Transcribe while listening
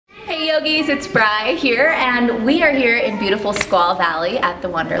yogis, it's Bri here, and we are here in beautiful Squaw Valley at the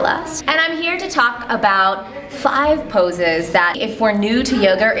Wanderlust. And I'm here to talk about 5 poses that if we're new to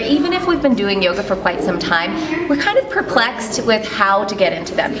yoga, or even if we've been doing yoga for quite some time, we're kind of perplexed with how to get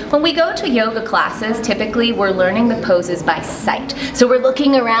into them. When we go to yoga classes, typically we're learning the poses by sight. So we're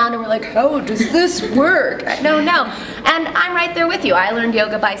looking around and we're like, how does this work? No. And I'm right there with you. I learned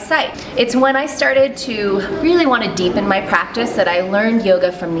yoga by sight. It's when I started to really want to deepen my practice that I learned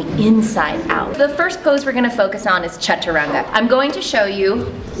yoga from the inside out. The first pose we're going to focus on is chaturanga. I'm going to show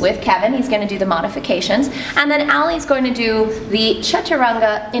you with Kevin. He's going to do the modifications, and then Ali's going to do the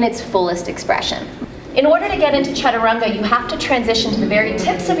chaturanga in its fullest expression. In order to get into chaturanga, you have to transition to the very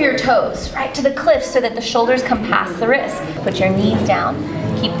tips of your toes, right to the cliff, so that the shoulders come past the wrists. Put your knees down,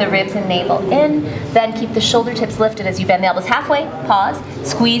 keep the ribs and navel in, then keep the shoulder tips lifted as you bend the elbows halfway, pause,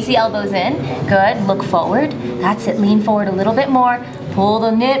 squeeze the elbows in, good, look forward, that's it, lean forward a little bit more, pull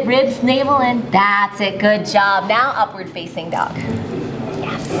the ribs, navel in, that's it, good job. Now upward facing dog.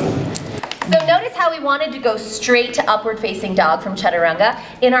 Yes. So notice how we wanted to go straight to upward facing dog from chaturanga.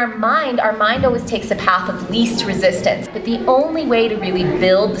 In our mind always takes a path of least resistance. But the only way to really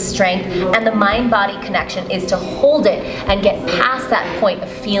build the strength and the mind-body connection is to hold it and get past that point of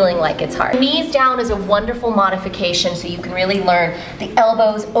feeling like it's hard. Knees down is a wonderful modification, so you can really learn the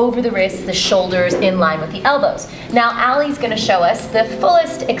elbows over the wrists, the shoulders in line with the elbows. Now Ali's going to show us the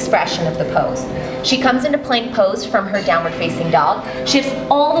fullest expression of the pose. She comes into plank pose from her downward facing dog, shifts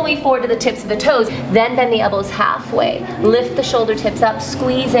all the way forward to the tips of the toes, then bend the elbows halfway, lift the shoulder tips up,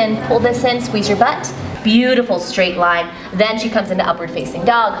 squeeze in, pull this in, squeeze your butt, beautiful straight line. Then she comes into upward facing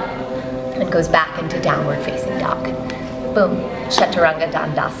dog and goes back into downward facing dog. Boom, chaturanga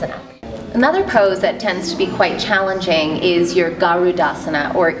dandasana. Another pose that tends to be quite challenging is your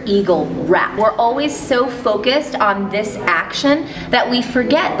garudasana, or eagle wrap. We're always so focused on this action that we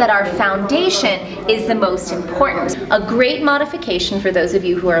forget that our foundation is the most important. A great modification for those of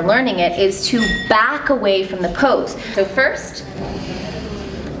you who are learning it is to back away from the pose. So first,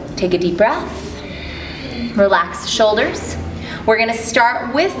 take a deep breath, relax the shoulders. We're going to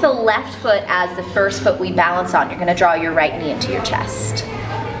start with the left foot as the first foot we balance on. You're going to draw your right knee into your chest.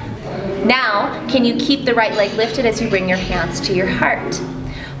 Now, can you keep the right leg lifted as you bring your hands to your heart?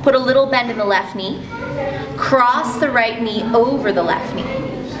 Put a little bend in the left knee. Cross the right knee over the left knee.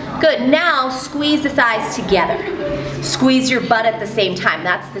 Good. Now, squeeze the thighs together. Squeeze your butt at the same time.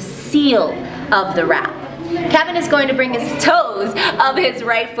 That's the seal of the wrap. Kevin is going to bring his toes of his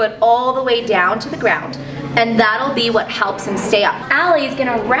right foot all the way down to the ground, and that'll be what helps him stay up. Ali is going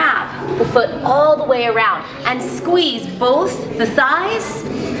to wrap the foot all the way around and squeeze both the thighs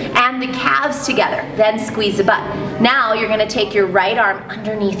and the calves together, then squeeze the butt. Now you're going to take your right arm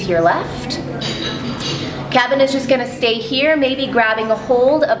underneath your left. Kevin is just going to stay here, maybe grabbing a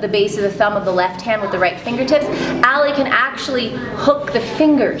hold of the base of the thumb of the left hand with the right fingertips. Ali can actually hook the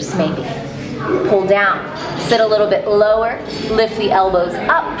fingers maybe. Pull down, sit a little bit lower, lift the elbows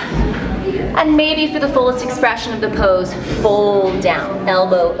up, and maybe for the fullest expression of the pose, fold down,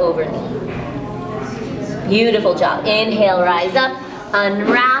 elbow over knee. Beautiful job. Inhale, rise up,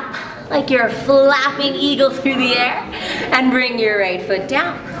 unwrap like you're a flapping eagle through the air, and bring your right foot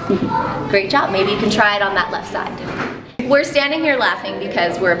down. Great job. Maybe you can try it on that left side. We're standing here laughing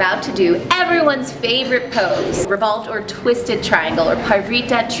because we're about to do everyone's favorite pose, revolved or twisted triangle, or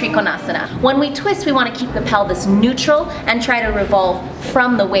Parivrtta Trikonasana. When we twist, we want to keep the pelvis neutral and try to revolve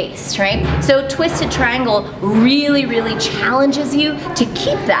from the waist, right? So twisted triangle really challenges you to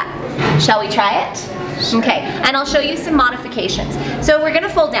keep that. Shall we try it? Okay, and I'll show you some modifications. So we're going to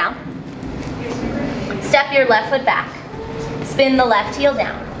fold down, step your left foot back, spin the left heel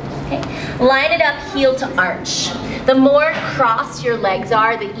down. Okay. Line it up heel to arch. The more crossed your legs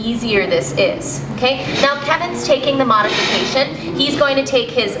are, the easier this is. Okay. Now Kevin's taking the modification. He's going to take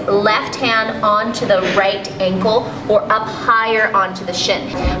his left hand onto the right ankle or up higher onto the shin.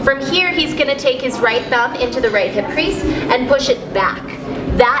 From here, he's going to take his right thumb into the right hip crease and push it back.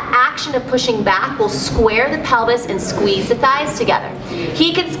 That action of pushing back will square the pelvis and squeeze the thighs together.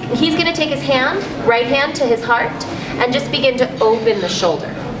 He's going to take his right hand to his heart and just begin to open the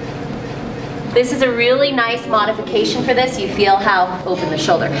shoulder. This is a really nice modification for this. You feel how open the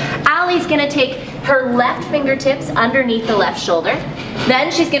shoulder. Ali's going to take her left fingertips underneath the left shoulder.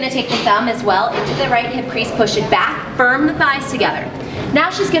 Then she's going to take the thumb as well into the right hip crease, push it back, firm the thighs together. Now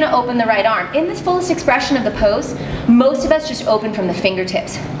she's going to open the right arm. In this fullest expression of the pose, most of us just open from the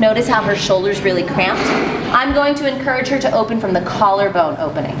fingertips. Notice how her shoulder's really cramped. I'm going to encourage her to open from the collarbone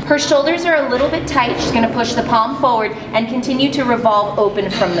opening. Her shoulders are a little bit tight. She's going to push the palm forward and continue to revolve open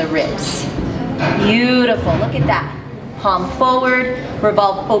from the ribs. Beautiful, look at that. palm forward,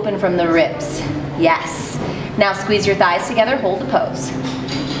 revolve open from the ribs. Yes. Now squeeze your thighs together, hold the pose.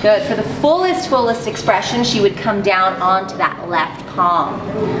 Good. For the fullest expression, she would come down onto that left palm.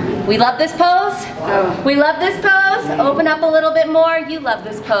 We love this pose? Oh. We love this pose? Open up a little bit more. You love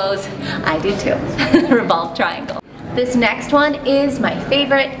this pose. I do too. Revolve triangle. This next one is my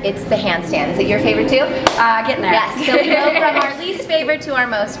favorite. It's the handstand. Is it your favorite too? Getting there. Yes, so we go from our least favorite to our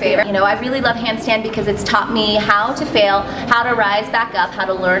most favorite. You know, I really love handstand because it's taught me how to fail, how to rise back up, how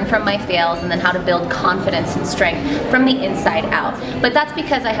to learn from my fails, and then how to build confidence and strength from the inside out. But that's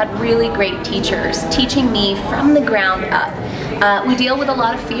because I had really great teachers teaching me from the ground up. We deal with a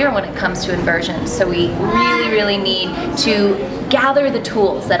lot of fear when it comes to inversions, so we really need to gather the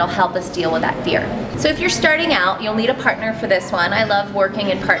tools that'll help us deal with that fear. So if you're starting out, you'll need a partner for this one. I love working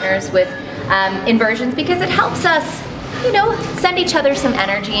in partners with inversions because it helps us, you know, send each other some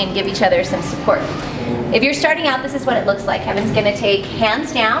energy and give each other some support. If you're starting out, this is what it looks like. Kevin's gonna take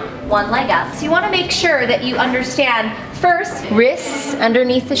hands down, one leg up. So you wanna make sure that you understand first, wrists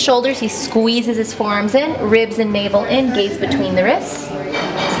underneath the shoulders. He squeezes his forearms in, ribs and navel in, gaze between the wrists.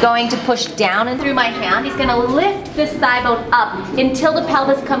 He's going to push down and through my hand. He's gonna lift this thigh bone up until the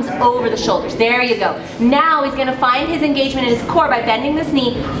pelvis comes over the shoulders. There you go. Now he's gonna find his engagement in his core by bending this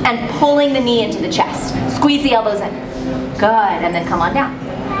knee and pulling the knee into the chest. Squeeze the elbows in. Good, and then come on down.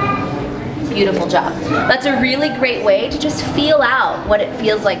 Beautiful job. That's a really great way to just feel out what it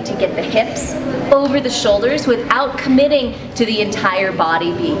feels like to get the hips over the shoulders without committing to the entire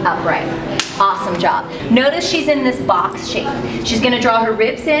body being upright. Awesome job. Notice she's in this box shape. She's gonna draw her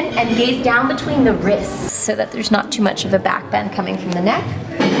ribs in and gaze down between the wrists so that there's not too much of a back bend coming from the neck.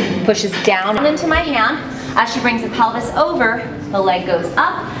 Pushes down into my hand. As she brings the pelvis over, the leg goes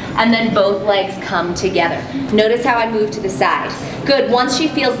up, and then both legs come together. Notice how I move to the side. Good, once she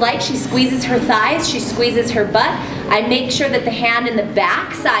feels like she squeezes her thighs, she squeezes her butt, I make sure that the hand in the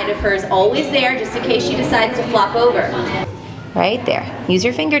back side of her is always there just in case she decides to flop over. Right there, use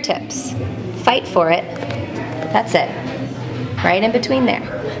your fingertips. Fight for it. That's it. Right in between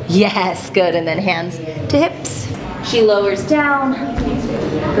there. Yes, good, and then hands to hips. She lowers down,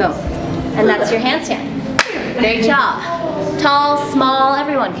 boom. And that's your handstand. Great job. Tall, small,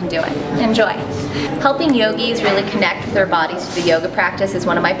 everyone can do it. Enjoy. Helping yogis really connect with their bodies through the yoga practice is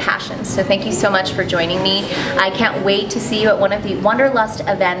one of my passions. So thank you so much for joining me. I can't wait to see you at one of the Wanderlust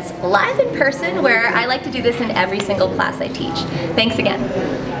events live in person, where I like to do this in every single class I teach. Thanks again.